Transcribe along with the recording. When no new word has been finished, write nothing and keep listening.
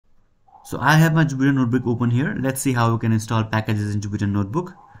So I have my Jupyter Notebook open here. Let's see how we can install packages in Jupyter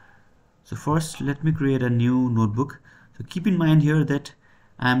Notebook. So first, let me create a new notebook. So keep in mind here that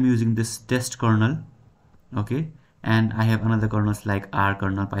I'm using this test kernel, okay, and I have another kernels like R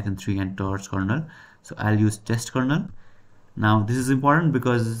kernel, Python 3, and Torch kernel. So I'll use test kernel. Now this is important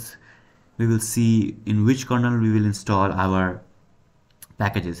because we will see in which kernel we will install our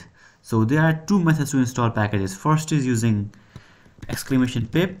packages. So there are two methods to install packages. First is using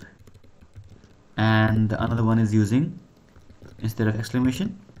 !pip, and the another one is using, instead of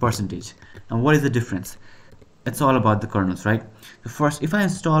exclamation, %. And what is the difference? It's all about the kernels, right? So first, if I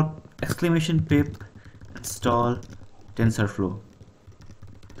install !pip install TensorFlow,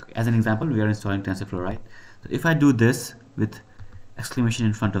 as an example, we are installing TensorFlow, right? So if I do this with exclamation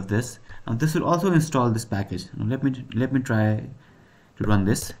in front of this, now this will also install this package. Now let me try to run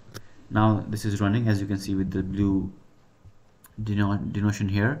this. Now this is running, as you can see, with the blue denotation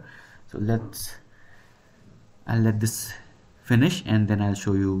here. So I'll let this finish and then I'll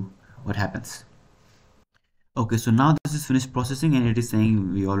show you what happens. Okay, so now this is finished processing and it is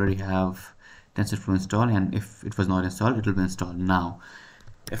saying we already have TensorFlow installed, and if it was not installed, it will be installed now.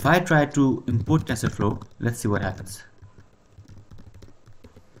 If I try to import TensorFlow, let's see what happens.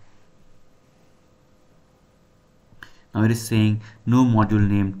 Now it is saying no module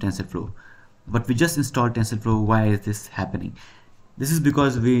named TensorFlow, but we just installed TensorFlow. Why is this happening? This is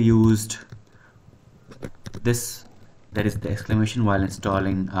because we used this, that is the exclamation, while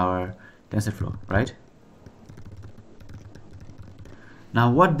installing our TensorFlow, right?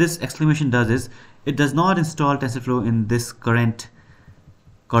 Now what this exclamation does is, it does not install TensorFlow in this current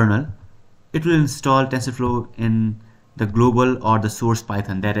kernel. It will install TensorFlow in the global or the source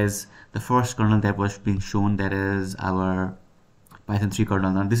Python, that is the first kernel that was being shown, that is our Python 3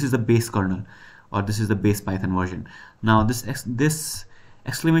 kernel. Now this is the base kernel, or this is the base Python version. Now this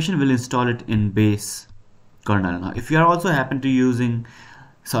exclamation will install it in base kernel. Now if you are also happen to using,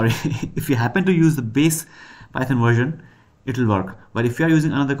 if you happen to use the base Python version, it will work, but if you are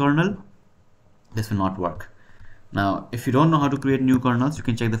using another kernel, this will not work. Now if you don't know how to create new kernels, you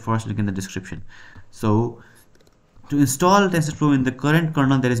can check the first link in the description. So to install TensorFlow in the current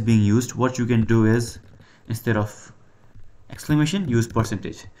kernel that is being used, what you can do is, instead of exclamation, use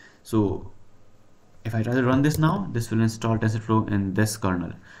 %. So if I try to run this now, this will install TensorFlow in this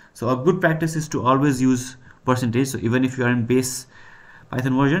kernel. So a good practice is to always use %. So even if you are in base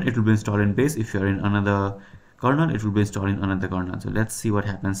Python version, it will be installed in base. If you are in another kernel, it will be installed in another kernel. So let's see what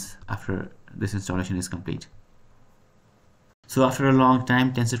happens after this installation is complete. So after a long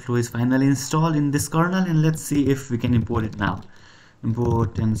time, TensorFlow is finally installed in this kernel, and let's see if we can import it now.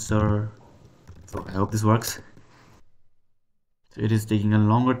 Import TensorFlow. I hope this works. So it is taking a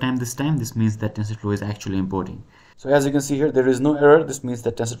longer time this time. This means that TensorFlow is actually importing. So as you can see here, there is no error. This means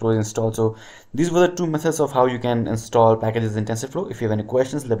that TensorFlow is installed. So these were the two methods of how you can install packages in TensorFlow. If you have any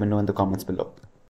questions, let me know in the comments below.